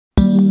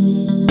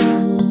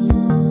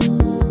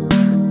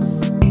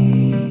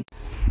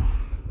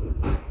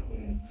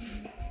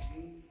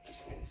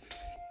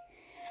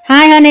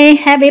honey.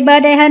 Happy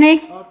birthday,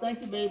 honey. Oh,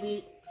 thank you,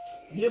 baby.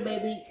 Here,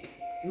 baby.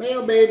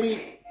 Mail, baby.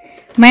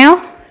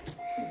 Mail?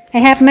 I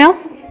have mail?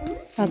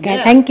 Okay,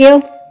 Yeah. thank you.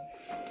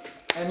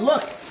 And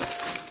look.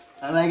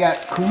 And I got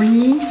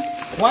cream.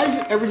 Why is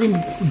everything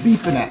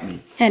beeping at me?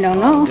 I don't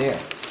know. There.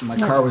 My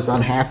car was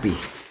unhappy.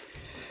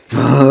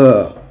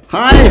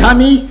 Hi,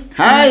 honey.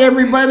 Hi,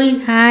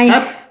 everybody. Hi.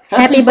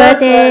 Happy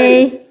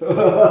birthday.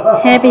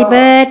 Happy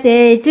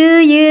birthday to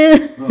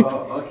you.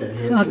 Oh, okay.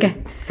 Okay.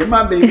 Come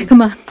on, baby.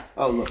 Come on.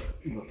 Oh, look.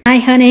 Hi,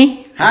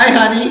 honey. Hi,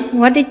 honey.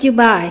 What did you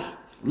buy?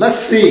 Let's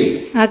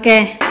see.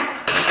 Okay.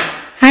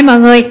 Hi mọi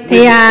người. Thì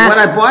What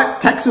I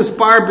bought, Texas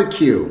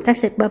BBQ.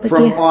 Texas BBQ.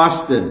 From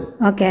Austin.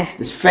 Okay.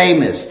 It's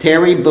famous.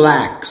 Terry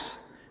Black's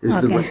is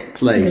the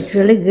place. It's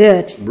really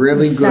good.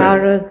 Really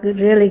good.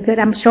 Really good.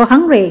 I'm so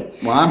hungry.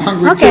 Well, I'm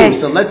hungry too,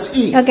 so let's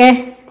eat.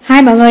 Okay.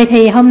 Hai mọi người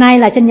thì hôm nay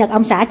là sinh nhật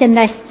ông xã Trinh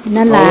đây,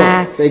 nên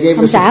là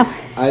ông xã.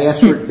 I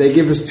asked for. They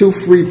give us 2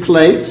 free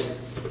plates.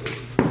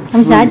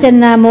 Ông xã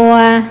Trinh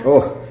mua.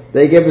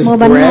 They give us mua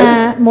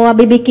bread. Mua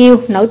BBQ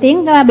nổi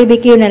tiếng. Cái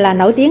BBQ này là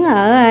nổi tiếng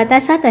ở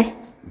Texas đây.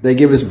 They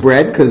give us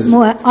bread because.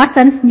 Mua ở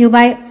Austin. You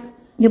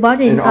bought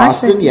it in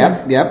Austin.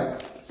 Yep.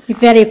 It's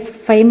very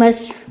famous.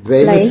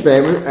 Famous.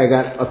 I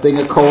got a thing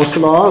of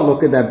coleslaw.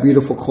 Look at that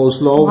beautiful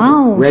coleslaw.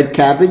 Wow. Red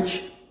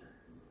cabbage.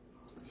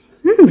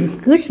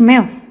 Good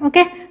smell.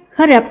 Okay,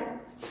 hurry up.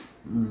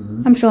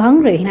 I'm so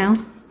hungry now.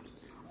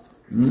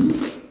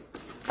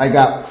 I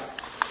got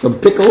some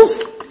pickles.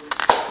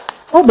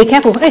 Oh, be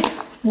careful. Hey,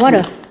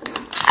 water.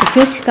 The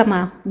fish come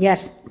out.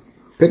 Yes.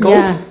 Pickles.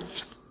 Yeah.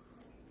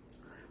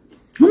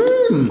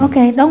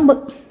 Okay,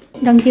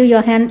 don't use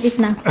your hand. Eat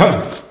now.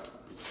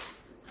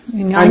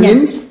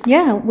 Onions.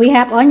 Yeah, we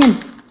have onion.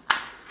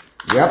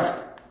 Yep.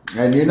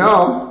 And you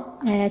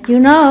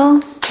know.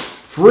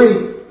 Free.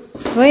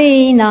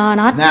 Free, no,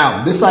 not.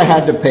 Now, this I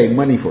had to pay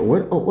money for.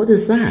 What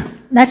is that?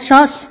 That's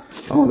sauce.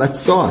 Oh,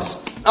 that's sauce.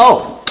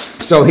 Oh,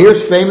 so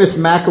here's famous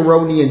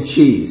macaroni and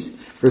cheese.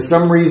 For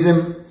some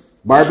reason,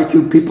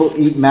 barbecue people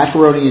eat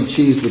macaroni and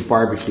cheese with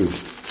barbecue.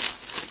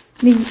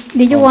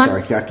 Did you want?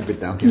 Sorry, can I keep it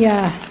down here?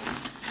 Yeah.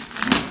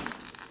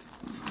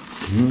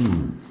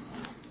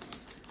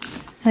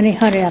 Honey,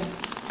 hurry up.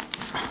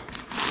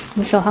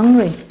 I'm so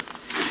hungry.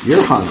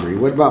 You're hungry.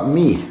 What about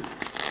me?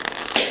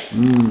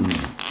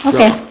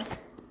 Okay.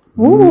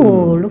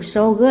 Ooh, looks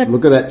so good.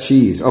 Look at that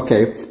cheese.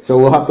 Okay, so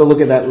we'll have to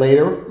look at that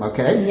later.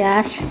 Okay.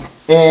 Yes.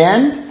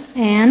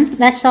 And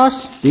that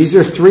sauce. These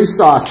are 3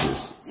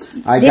 sauces.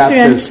 I got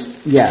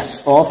this.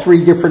 Yes, all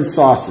 3 different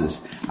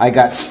sauces. I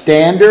got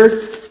standard,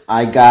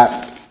 I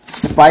got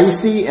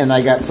spicy, and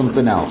I got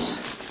something else.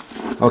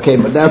 Okay,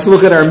 but let's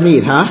look at our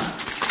meat, huh?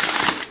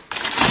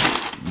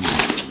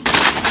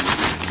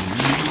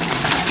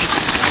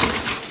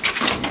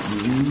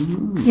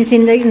 You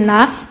think that's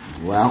enough?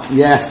 Well,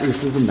 yes,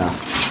 this is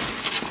enough.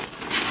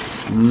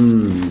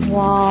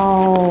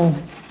 Wow.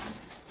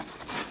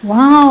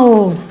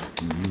 Wow.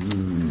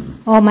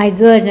 Oh my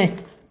goodness.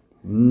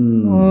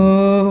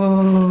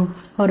 Oh,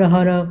 hold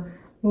on.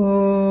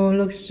 Oh,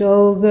 looks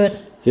so good.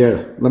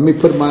 Here, let me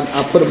put them on.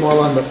 I'll put them all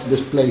on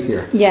this plate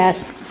here.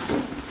 Yes.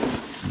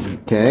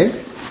 Okay.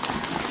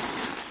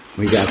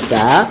 We got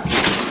that.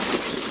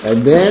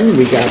 And then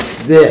we got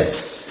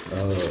this.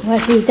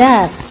 What is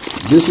that?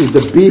 This is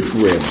the beef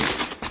rib.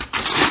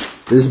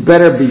 This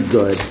better be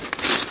good.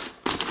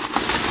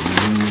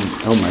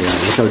 Oh my God,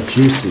 look how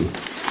juicy.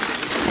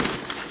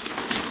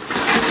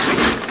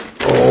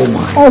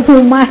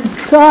 Oh my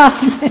God.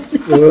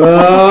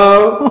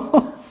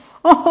 Whoa.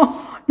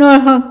 No.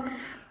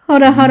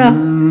 Hold on.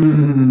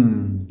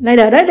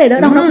 Later, don't.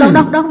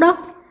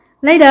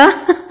 Later.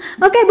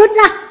 Okay, put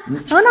down.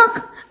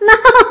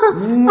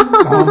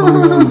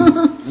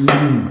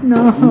 No.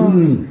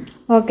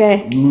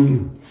 Okay.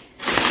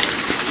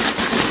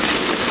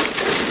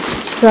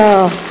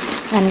 So,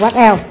 and what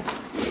else?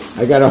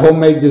 I got a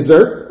homemade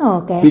dessert.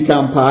 Okay.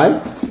 Pecan pie.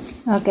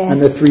 Okay.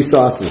 And the 3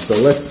 sauces. So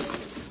let's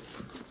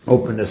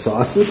open the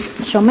sauces.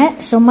 So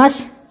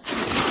much.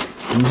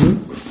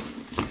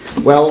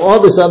 Well, all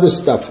this other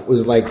stuff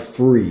was like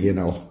free, you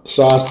know.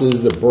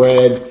 Sauces, the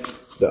bread,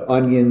 the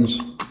onions.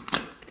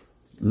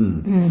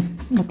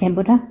 Okay,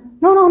 put that.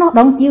 No.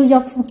 Don't use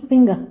your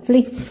finger.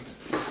 Please.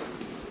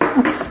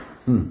 Okay.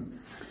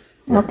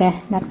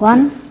 Okay, that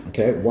one.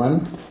 Okay,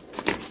 1.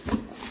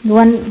 You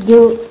want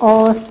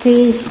all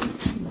 3?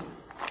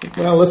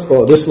 Well,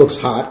 this looks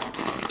hot.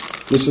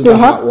 This is Still the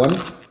hot hot? one.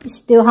 It's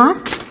still hot?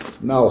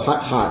 No,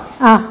 hot.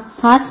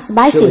 Hot,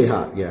 spicy. Chili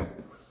hot, yeah.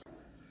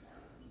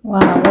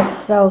 Wow,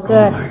 that's so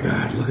good. Oh my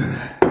God, look at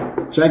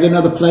that. Should I get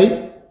another plate?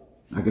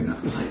 I get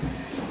another plate.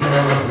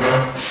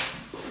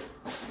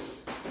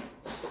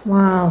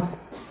 Wow.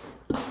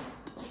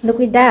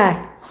 Look at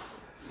that.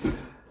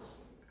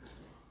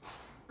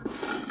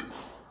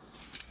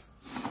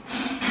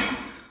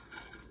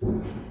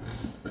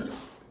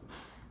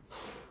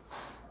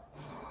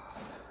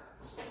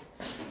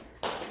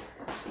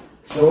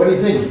 So what do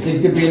you think?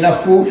 Think there'd be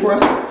enough food for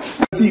us?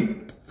 Let's see.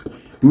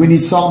 Do we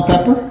need salt and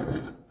pepper?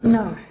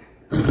 No.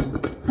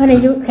 Honey,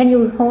 can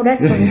you hold that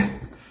for me?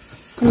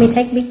 Let me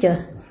take picture.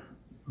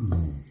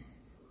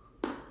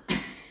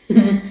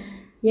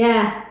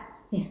 Yeah.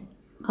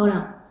 Hold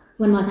on.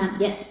 One more time.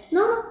 Yeah.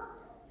 No.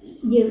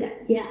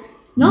 Yeah.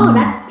 No,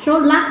 that's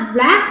so black.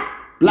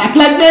 Black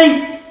like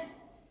me.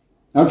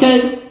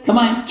 Okay, come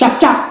on,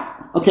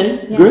 chop.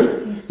 Okay, Yes. good.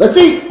 Let's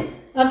eat.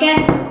 Okay.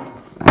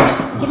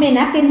 Give me a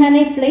napkin,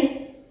 honey, please.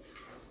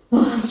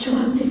 Oh, I'm so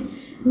hungry.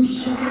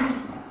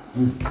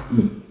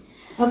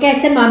 Okay,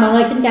 xin mời mọi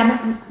người, xin chào.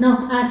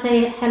 No, I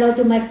say hello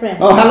to my friend.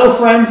 Oh, hello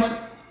friends.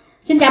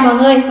 Xin chào mọi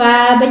người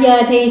và bây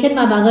giờ thì xin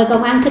mời mọi người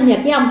cùng ăn sinh nhật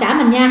với ông xã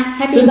mình nha.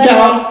 Happy Xin birthday.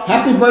 chào,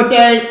 happy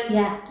birthday.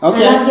 Yeah.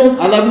 Okay,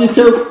 I love you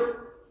too.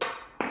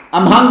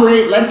 I'm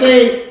hungry. Let's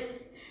eat.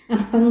 I'm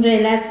hungry.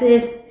 Let's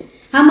eat.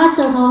 How much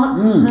salt,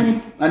 honey?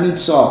 I need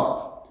salt.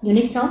 You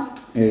need salt?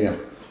 Yeah.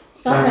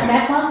 Salt like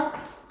that one?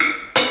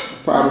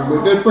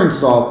 Probably. Just bring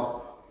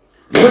salt.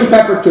 Bring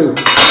pepper too.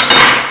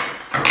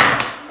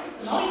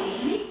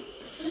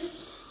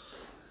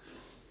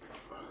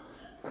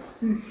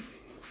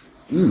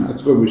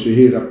 That's good. We should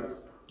heat it up.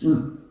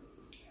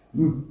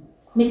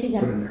 Mix it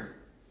up. Put it in there.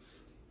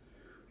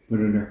 Put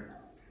it in there.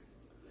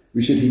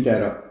 We should heat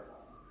that up.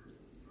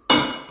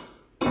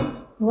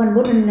 One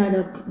put in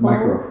the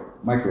bowl.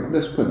 Micro.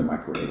 Let's put in the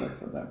microwave like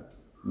for that.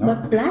 No?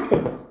 But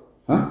plastic.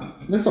 Huh?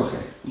 That's okay.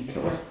 You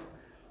kill it.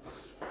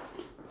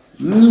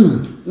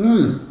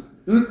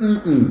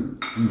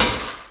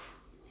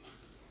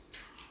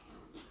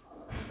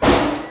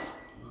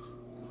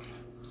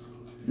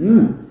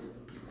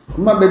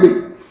 Come on, baby.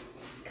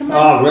 Come on.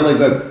 Oh, really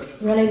good.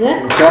 Really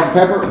good. Salt and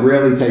pepper,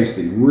 really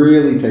tasty.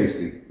 Really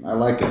tasty. I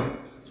like it.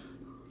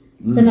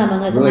 Xin mời mọi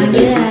người cùng Really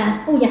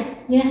ăn với tasty.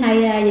 với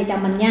hai vợ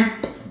chồng mình nha.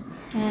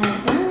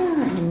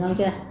 Nhìn ngon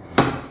chưa?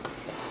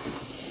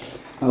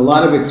 A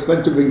lot of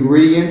expensive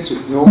ingredients, you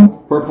know,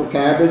 purple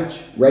cabbage,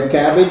 red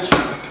cabbage.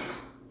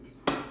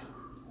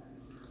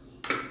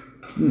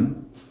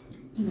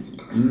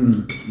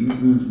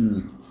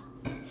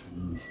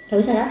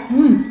 Thử sao đó.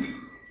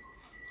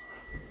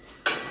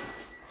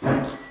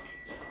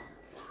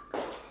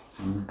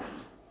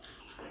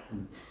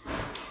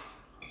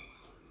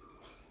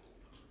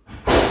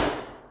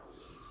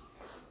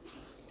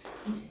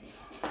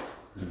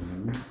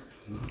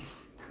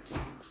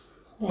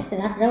 Cái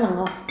salad rất là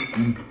ngon.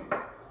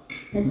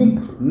 That's it.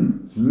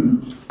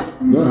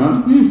 Good,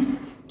 huh?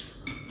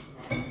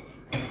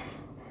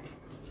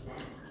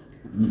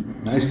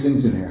 Nice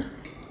things in here.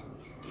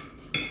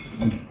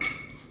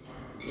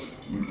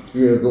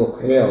 Here's a little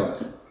kale.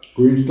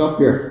 Green stuff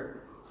here.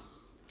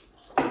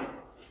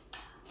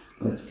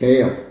 That's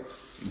kale.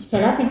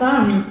 Salad thì có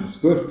It's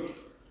good.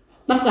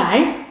 bắp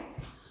cải,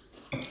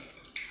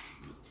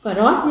 cà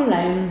rốt với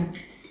lại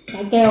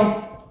cải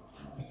keo,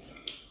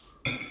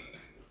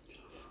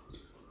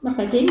 bắp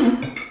cải tím nữa.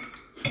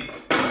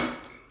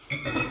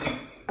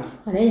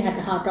 Ở đây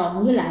họ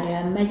trộn với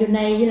lại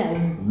mayonnaise với lại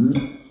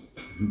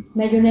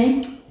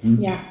mayonnaise.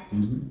 Yeah.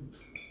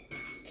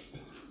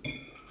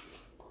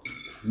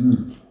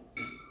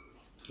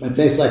 It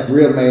tastes like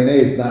real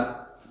mayonnaise,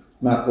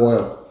 not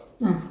oil.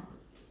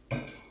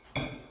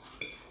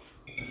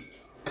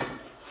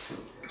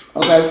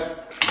 Okay.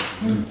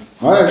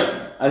 All right.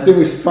 I think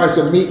we should try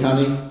some meat,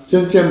 honey.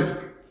 Chin.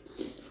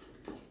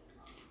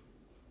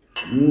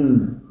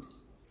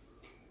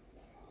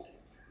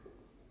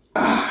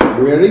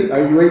 Ready? Are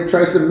you ready to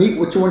try some meat?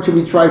 Which one should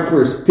we try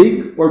first,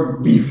 pig or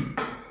beef?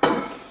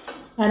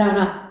 I don't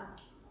know.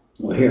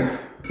 Well, here.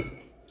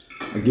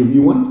 I give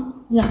you one.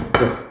 Yeah.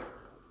 Here.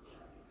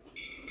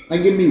 I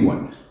give me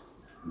one.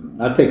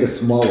 I'll take a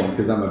small one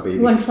because I'm a baby.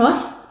 You want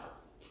sauce?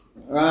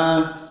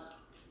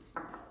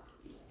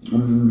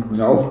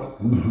 No,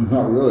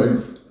 not really.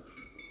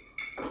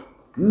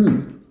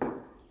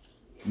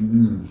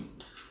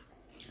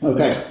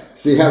 Okay,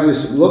 see how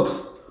this looks?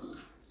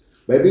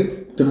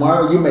 Baby,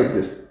 tomorrow you make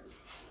this.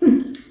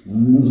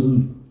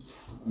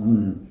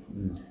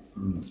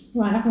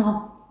 Wow, rất ngon.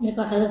 Để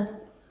coi thử.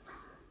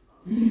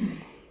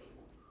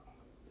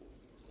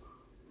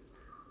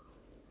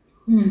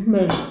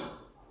 Mềm.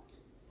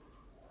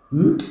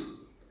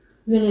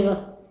 Really good.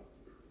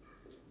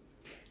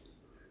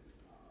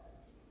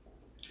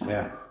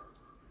 Yeah.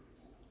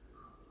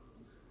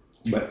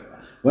 But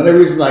one of the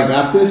reasons I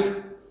got this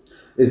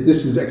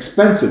is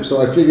expensive,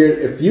 so I figured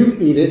if you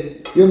eat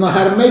it, you'll know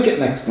how to make it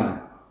next time.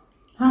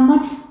 How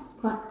much?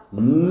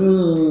 $100.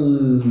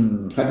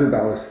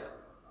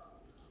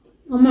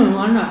 Oh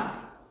my God.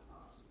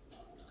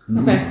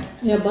 Okay,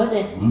 your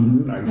birthday.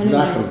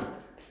 Exactly.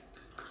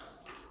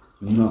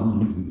 No.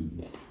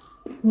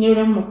 Nhiêu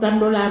đến $100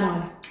 rồi.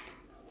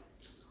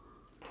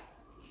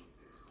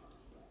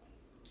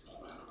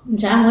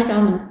 Sao không có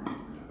cho mình?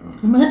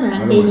 Không có thích mình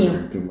ăn chia nhiều.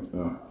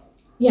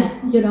 Dạ,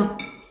 chưa đâu.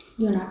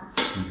 Chưa nào.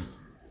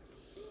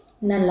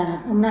 Nên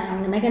là ông đã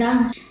ăn mấy cái đó.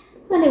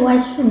 Anyway,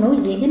 không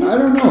nói gì hết. I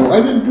don't know.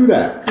 I didn't do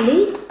that.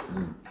 Lý.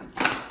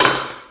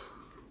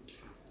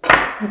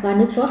 Coi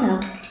nước sốt nào.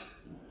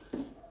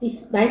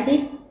 It's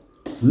spicy.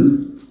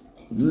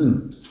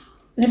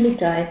 Let me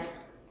try.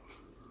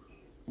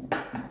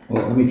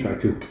 Oh, let me try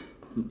too.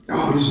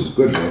 Oh, this is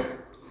good, bro.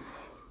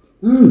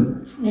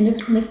 Cái nước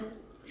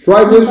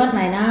Try this. sốt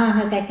này nó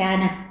hơi cay cay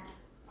nè.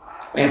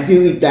 After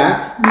you eat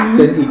that,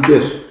 then eat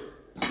this.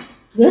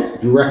 Good.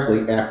 Directly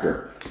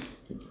after.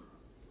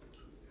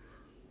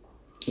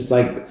 It's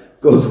like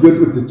goes good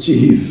with the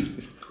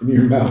cheese in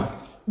your mouth.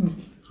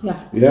 Yeah.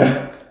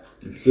 Yeah.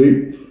 You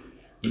see?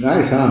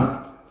 Nice,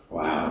 huh?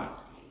 Wow.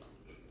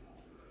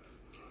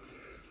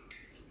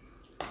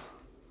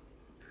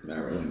 Not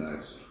really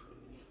nice.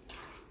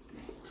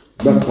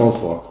 Best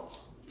coleslaw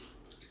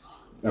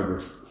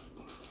ever.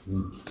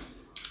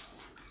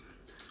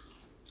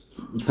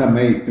 Look how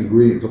many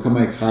ingredients. Look how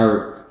many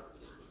carrot,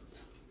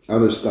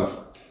 other stuff.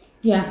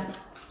 Yeah.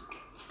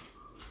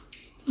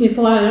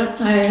 Before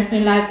I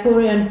like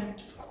Korean.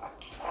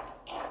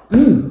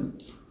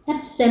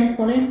 That's same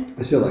Korean.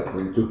 I still like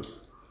Korean too.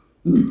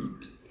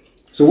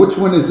 So which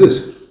one is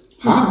this?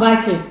 It's Hot?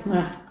 spicy.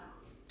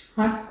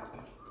 Hot.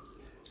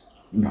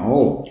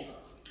 No.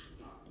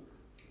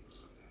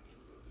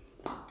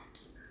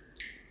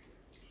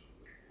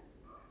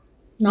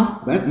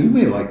 No. That you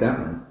may like that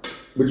one.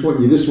 Which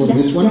one? You this one? Yeah,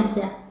 This one? Yes,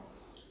 yeah.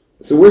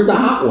 So where's the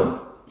hot one?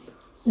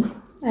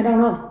 I don't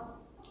know.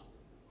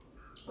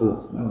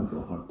 Oh, that one's a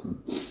little hot too.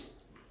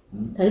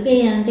 Thử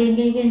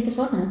cái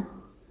sốt này.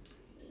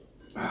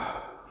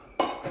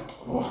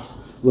 Oh,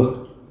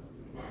 look.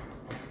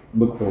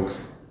 Look,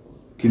 folks.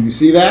 Can you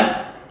see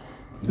that?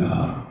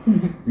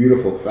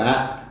 Beautiful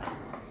fat.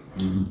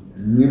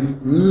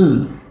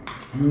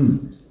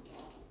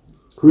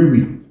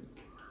 Creamy.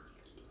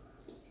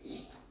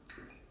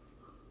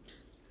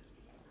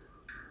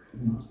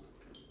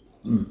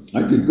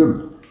 I did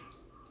good.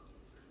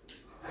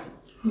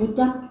 Good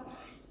job.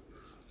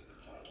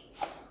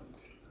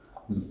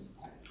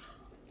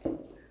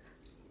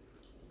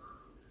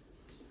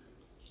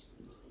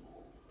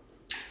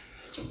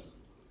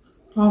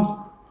 Không.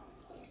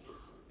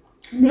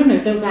 Nước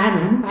này kêu cay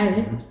mà không cay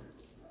đấy.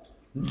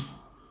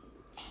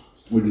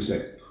 What did you say?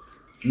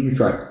 Let me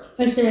try.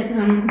 I said,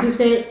 you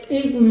said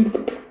it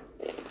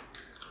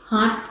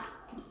hot,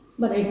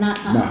 but it's not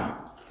hot. No.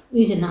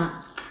 It's not.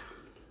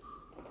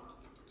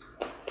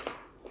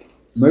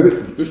 Maybe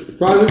just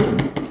try this one.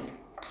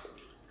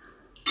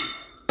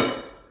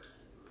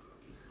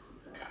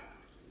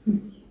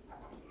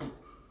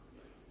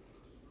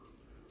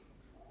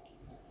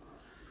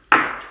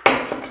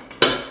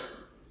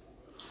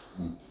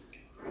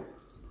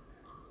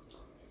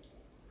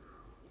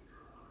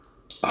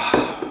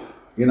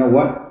 You know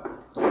what?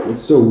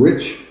 It's so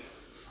rich.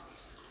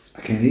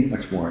 I can't eat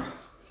much more.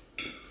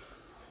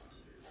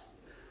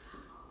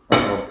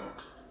 Uh-oh.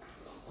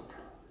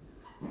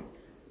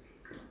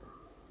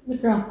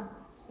 What's wrong?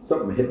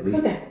 Something hit me.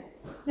 Okay.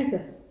 That's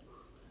good.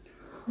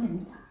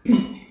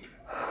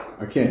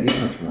 I can't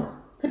eat much more.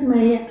 Thích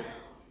mì ạ.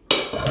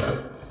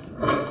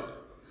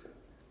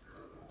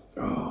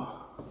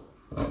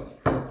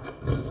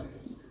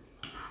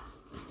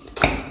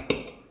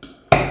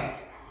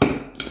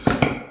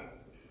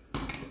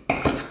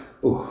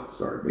 Oh,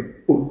 sorry, babe.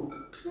 Oh.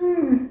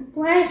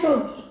 Quá sụp.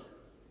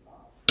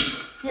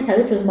 Nghe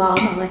thử sườn bò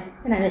mọi người.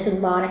 Cái này là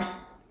sườn bò đây.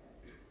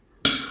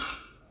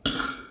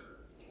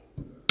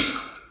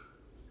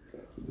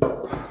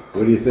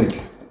 What do you think?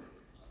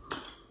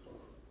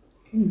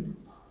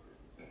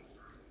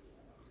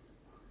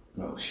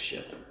 Oh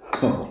shit.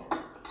 Oh.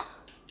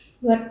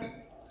 Good.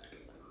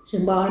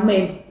 Sườn bò nó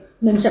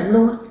mềm sậm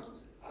luôn á.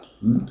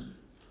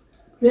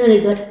 Really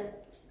good.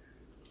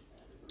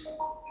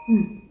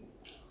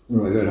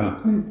 Really good,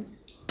 huh?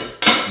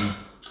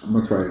 I'm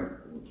gonna try it.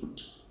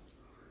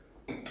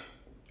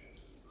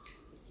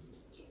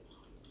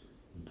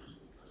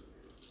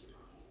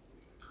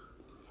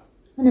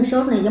 Cái nước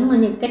sốt này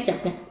giống như ketchup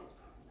kìa.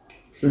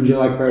 Shouldn't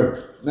you like better?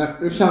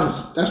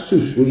 That's too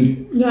sweet.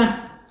 Yeah.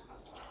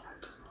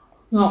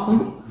 Ngọt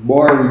lắm.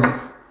 Boring.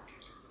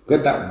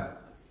 Get that one.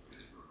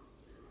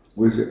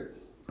 Where's it?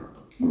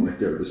 Oh, right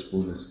there, the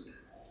spoon is.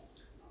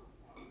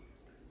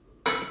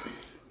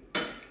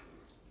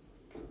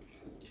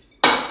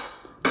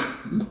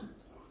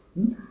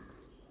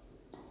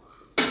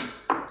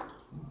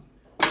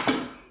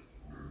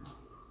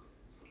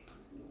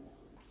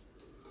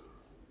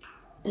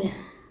 Yeah.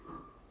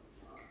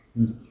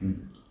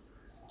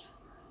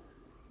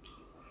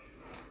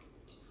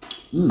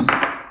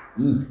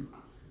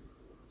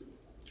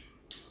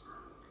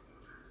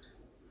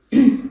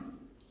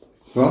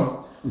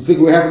 So, you think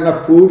we have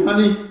enough food,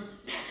 honey?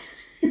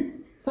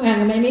 Có ăn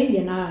cái mấy miếng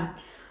vậy nè.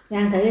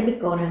 Ăn thử cái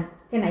pickle nè.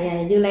 Cái này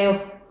là dưa leo.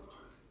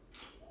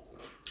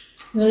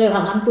 Dưa leo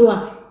hoặc ngâm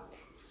chua.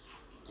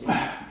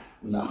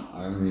 No, I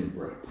don't need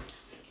bread.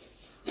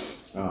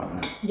 Oh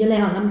man. Dưa leo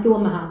hoặc ngâm chua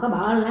mà họ có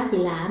bỏ lá chị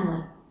lạ mọi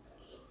người.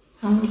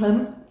 Không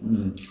thơm.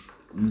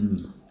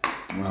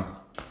 Wow.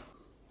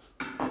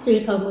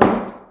 Chi thơm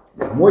luôn.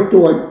 Muối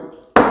chuối.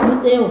 Muối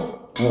tiêu.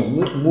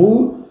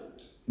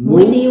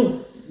 Muối tiêu.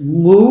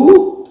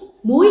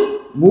 Muối.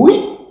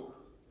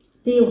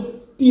 Tiêu.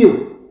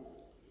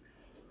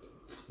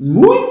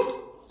 Muối.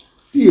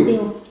 Tiêu.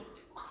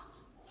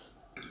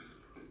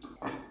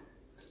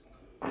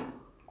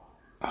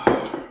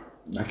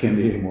 I can't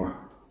eat anymore.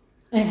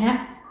 I have.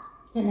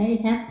 Can I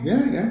eat half?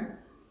 Yeah, yeah.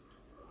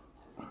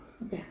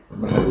 Okay.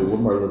 I'm gonna have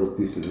one more little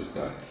piece of this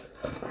guy.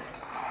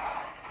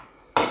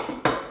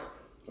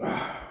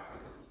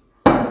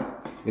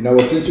 You know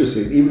what's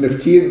interesting? Even if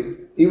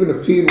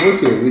Tien was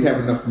here, we'd have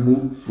enough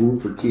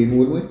food for Tien,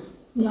 wouldn't we?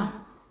 Yeah.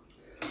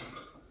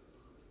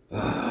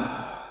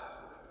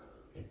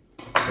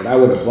 But I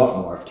would have bought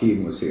more if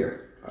Tien was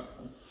here.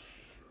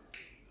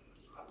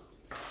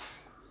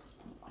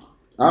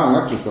 I don't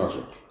like the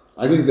sausage.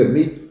 I think the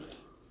meat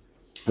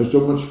has so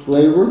much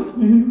flavor.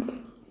 Mm-hmm.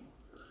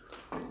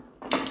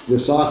 The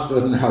sauce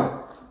doesn't help.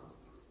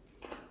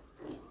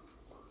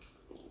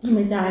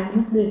 Mình dài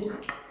cũng được.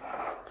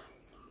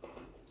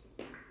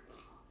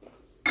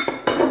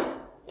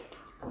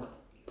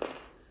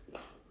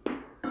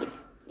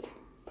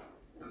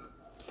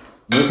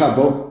 Notice how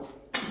both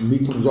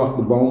meat comes off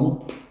the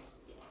bone.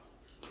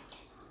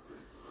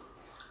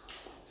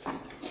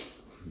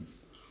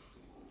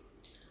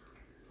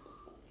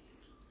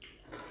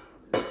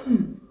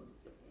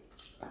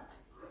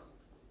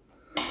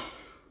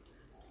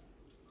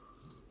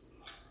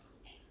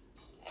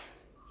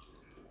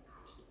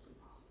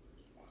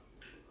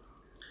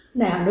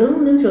 Nào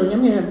nướng sườn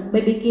giống như là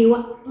BBQ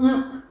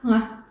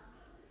á,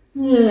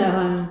 như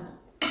là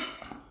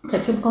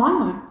thịt xông khói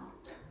mà.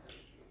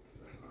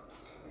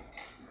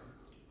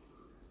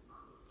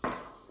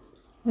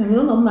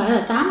 Nướng cũng phải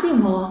là 8 tiếng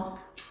đồng hồ.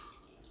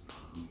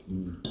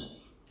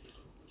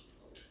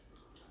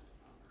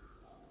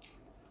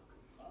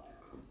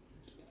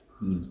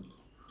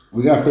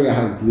 We gotta figure out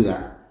how to do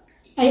that.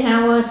 8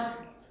 hours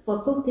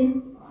for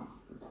cooking.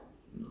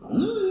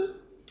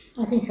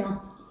 I think so.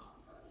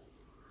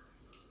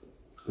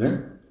 Then?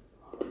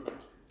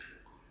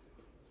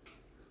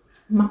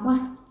 Mắc quá.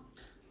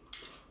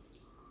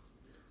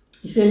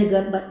 It's really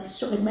good, but it's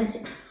so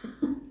expensive.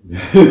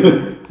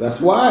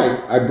 That's why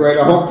I brought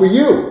it home for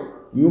you.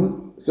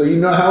 So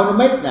you know how to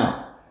make now.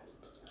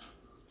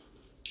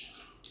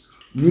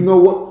 You know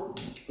what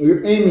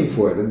you're aiming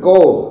for, the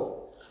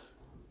goal.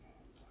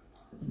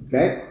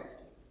 Okay?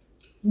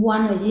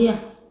 One a year.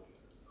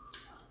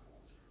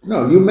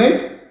 No, you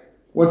make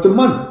once a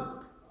month.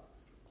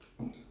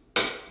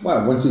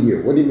 What? Once a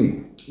year? What do you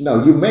mean?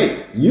 No, you make.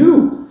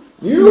 You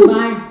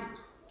buy.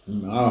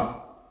 No.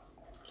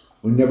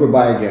 We'll never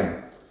buy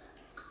again.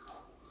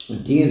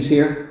 When Tien's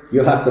here,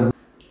 you'll have to.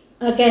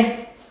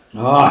 Okay.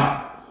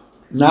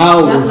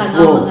 Now Rất we're là ngon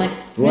mọi full. người.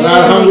 We're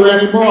not hungry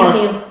anymore.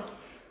 Thank you.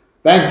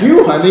 Thank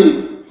you,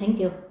 honey. Thank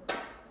you.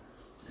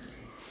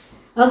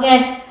 Ok,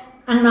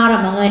 ăn no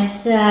rồi mọi người.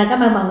 Cảm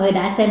ơn mọi người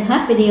đã xem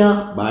hết video.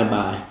 Bye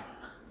bye.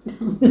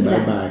 Bye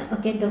bye.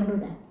 Ok, don't do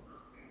that.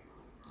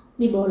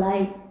 People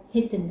like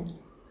hitting them.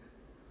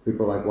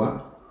 People like what?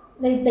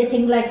 They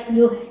think like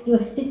you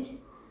hit.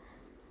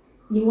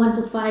 You want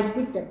to fight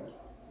with them.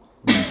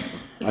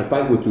 I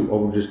fight with you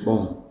over this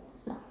bone.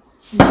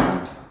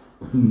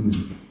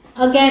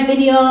 Ok,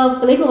 video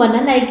clip của mình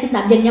đến đây xin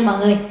tạm dừng nha mọi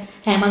người.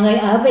 Hẹn mọi người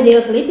ở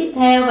video clip tiếp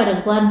theo và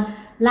đừng quên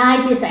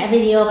like, chia sẻ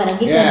video và đăng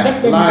ký kênh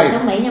Trinh Cuộc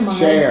Sống Mỹ nha mọi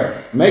người. Share,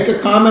 make a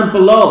comment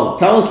below.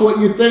 Tell us what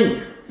you think.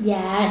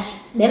 Dạ,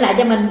 để lại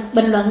cho mình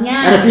bình luận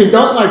nha. And if you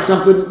don't like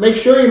something, make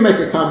sure you make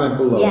a comment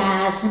below.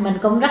 Dạ, mình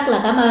cũng rất là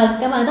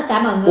cảm ơn tất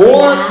cả mọi người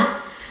đã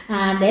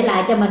để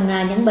lại cho mình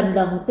những bình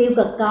luận tiêu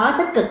cực có,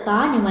 tích cực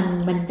có, nhưng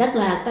mình rất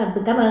là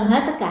cảm ơn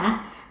hết tất cả.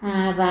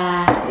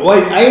 Và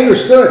wait, I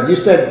understood. You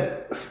said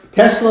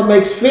Tesla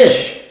makes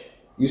fish.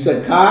 You said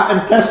car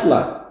and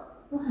Tesla.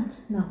 What?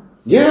 No.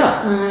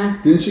 Yeah.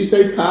 Didn't she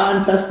say car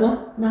and Tesla?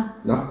 No.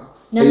 No.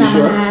 Nên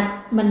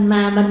là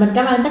mình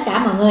cảm ơn tất cả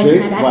mọi người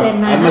đã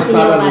xem hết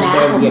video và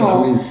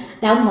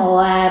đã ủng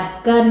hộ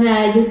kênh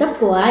YouTube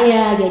của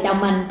vợ chồng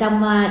mình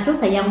trong suốt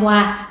thời gian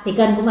qua. Thì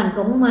kênh của mình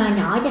cũng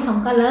nhỏ chứ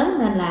không có lớn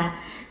nên là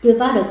chưa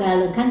có được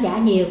lượng khán giả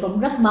nhiều. Cũng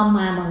rất mong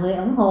mọi người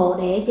ủng hộ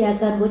để cho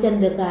kênh của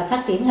Trinh được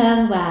phát triển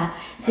hơn và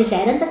chia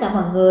sẻ đến tất cả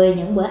mọi người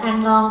những bữa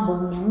ăn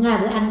ngon, những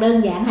bữa ăn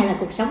đơn giản hay là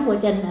cuộc sống của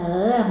Trinh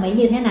ở Mỹ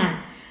như thế nào.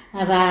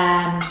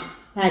 Và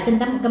xin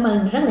cảm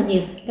ơn rất là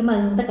nhiều. Cảm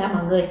ơn tất cả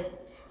mọi người.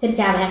 Xin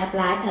chào và hẹn gặp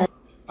lại.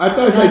 I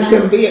thought it said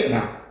tạm biệt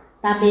now.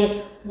 Tạm biệt.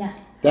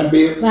 Tạm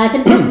biệt. Và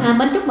xin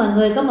mến chúc mọi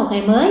người có một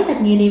ngày mới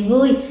thật nhiều niềm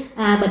vui,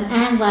 bình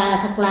an và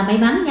thật là may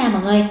mắn nha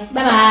mọi người.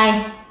 Bye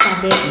bye. Tạm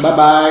biệt. Bye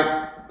bye.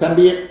 Tạm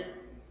biệt.